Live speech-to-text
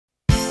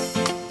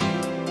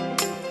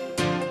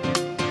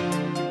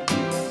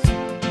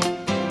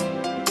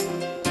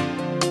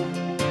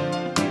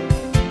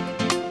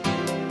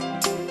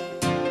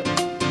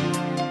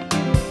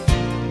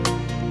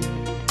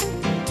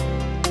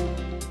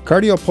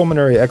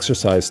Cardiopulmonary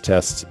exercise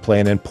tests play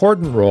an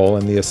important role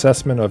in the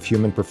assessment of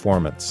human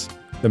performance.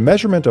 The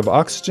measurement of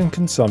oxygen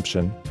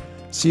consumption,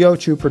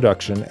 CO2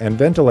 production, and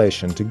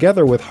ventilation,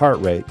 together with heart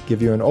rate,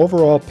 give you an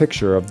overall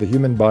picture of the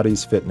human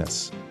body's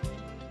fitness.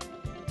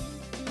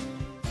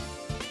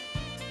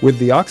 With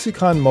the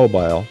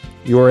OxyconMobile,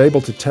 you are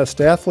able to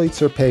test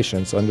athletes or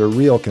patients under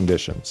real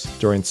conditions,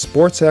 during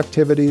sports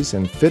activities,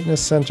 in fitness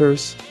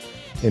centers,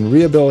 in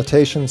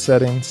rehabilitation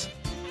settings,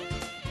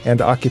 and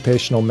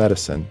occupational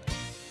medicine.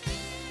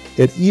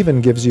 It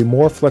even gives you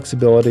more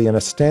flexibility in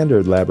a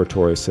standard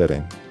laboratory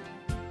setting.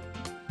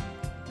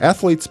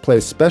 Athletes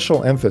place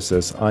special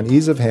emphasis on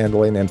ease of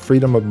handling and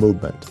freedom of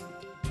movement,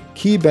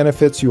 key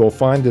benefits you will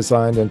find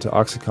designed into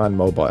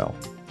OxyconMobile.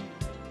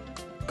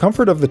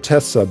 Comfort of the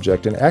test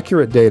subject and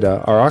accurate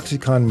data are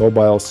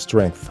OxyconMobile's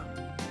strength.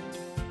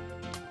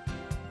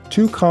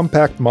 2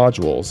 compact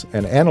modules,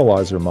 an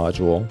analyzer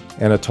module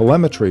and a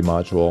telemetry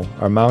module,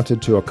 are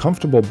mounted to a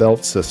comfortable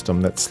belt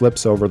system that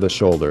slips over the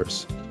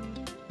shoulders.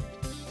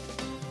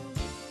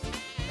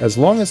 As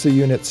long as the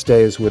unit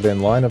stays within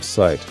line of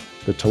sight,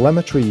 the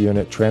telemetry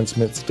unit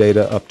transmits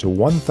data up to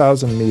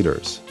 1,000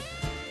 meters.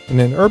 In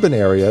an urban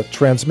area,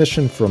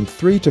 transmission from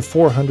 300 to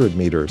 400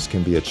 meters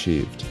can be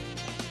achieved.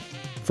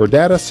 For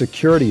data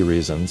security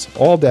reasons,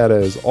 all data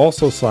is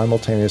also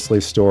simultaneously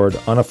stored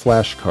on a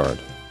flash card,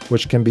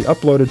 which can be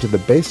uploaded to the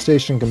base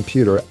station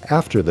computer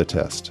after the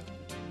test.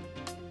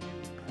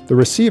 The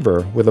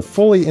receiver, with a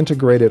fully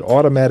integrated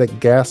automatic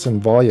gas and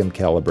volume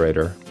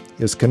calibrator,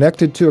 is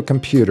connected to a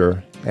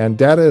computer, and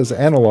data is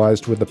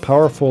analyzed with the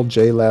powerful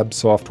JLab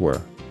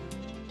software.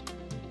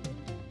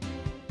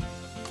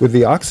 With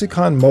the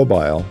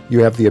OxyconMobile,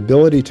 you have the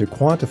ability to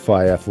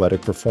quantify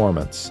athletic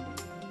performance.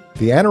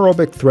 The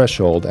anaerobic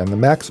threshold and the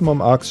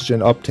maximum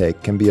oxygen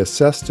uptake can be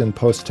assessed in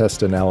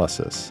post-test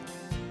analysis.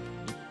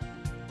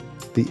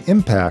 The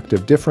impact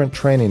of different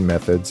training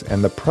methods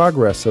and the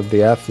progress of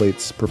the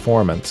athlete's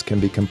performance can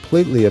be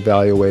completely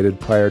evaluated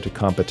prior to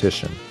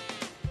competition.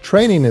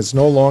 Training is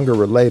no longer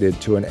related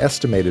to an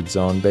estimated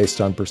zone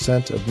based on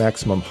percent of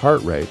maximum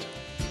heart rate,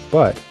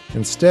 but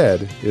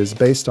instead is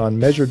based on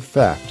measured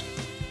fact.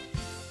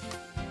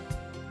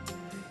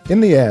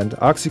 In the end,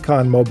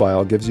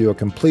 OxyconMobile gives you a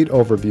complete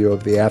overview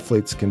of the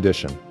athlete's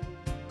condition.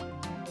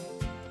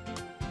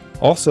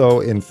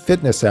 Also, in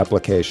fitness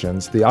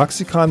applications, the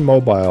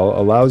OxyconMobile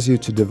allows you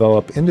to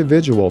develop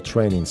individual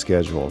training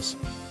schedules.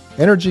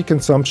 Energy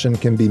consumption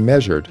can be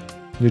measured.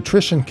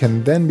 Nutrition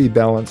can then be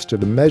balanced to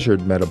the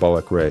measured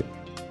metabolic rate.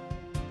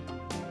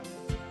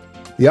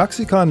 The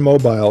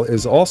OxyconMobile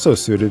is also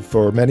suited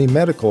for many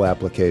medical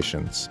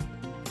applications.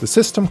 The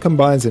system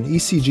combines an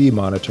ECG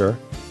monitor,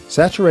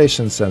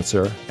 saturation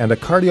sensor, and a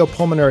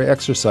cardiopulmonary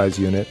exercise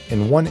unit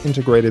in one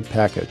integrated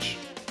package.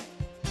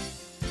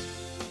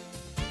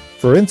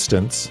 For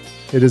instance,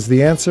 it is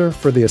the answer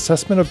for the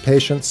assessment of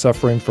patients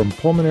suffering from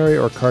pulmonary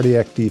or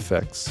cardiac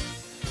defects,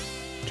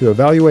 to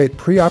evaluate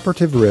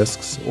preoperative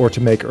risks, or to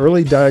make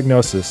early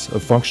diagnosis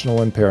of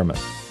functional impairment.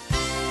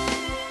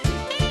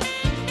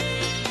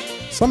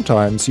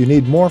 Sometimes you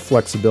need more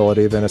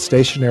flexibility than a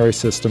stationary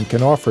system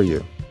can offer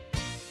you.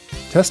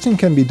 Testing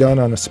can be done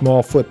on a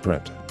small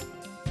footprint.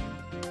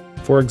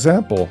 For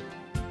example,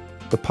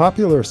 the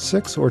popular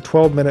 6 or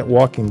 12-minute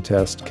walking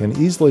test can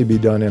easily be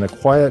done in a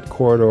quiet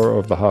corridor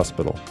of the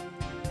hospital.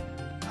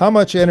 How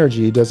much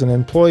energy does an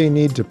employee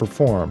need to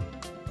perform?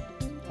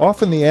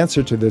 Often the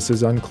answer to this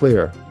is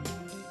unclear.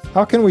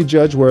 How can we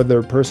judge whether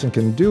a person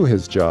can do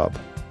his job?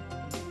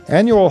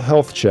 Annual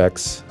health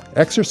checks,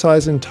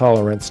 exercise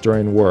intolerance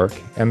during work,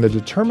 and the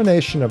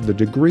determination of the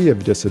degree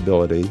of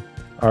disability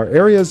are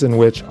areas in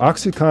which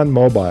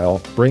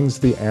OxyconMobile brings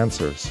the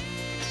answers.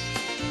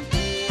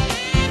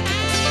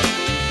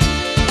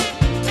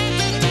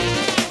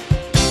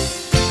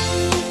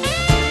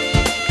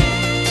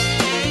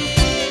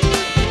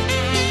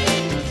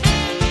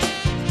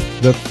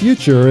 The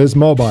future is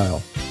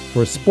mobile.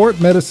 For sport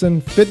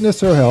medicine,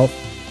 fitness or health,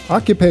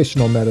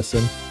 occupational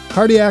medicine,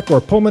 cardiac or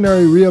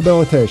pulmonary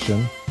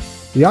rehabilitation,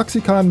 the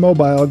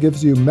OxyconMobile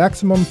gives you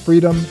maximum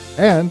freedom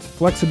and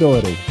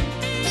flexibility.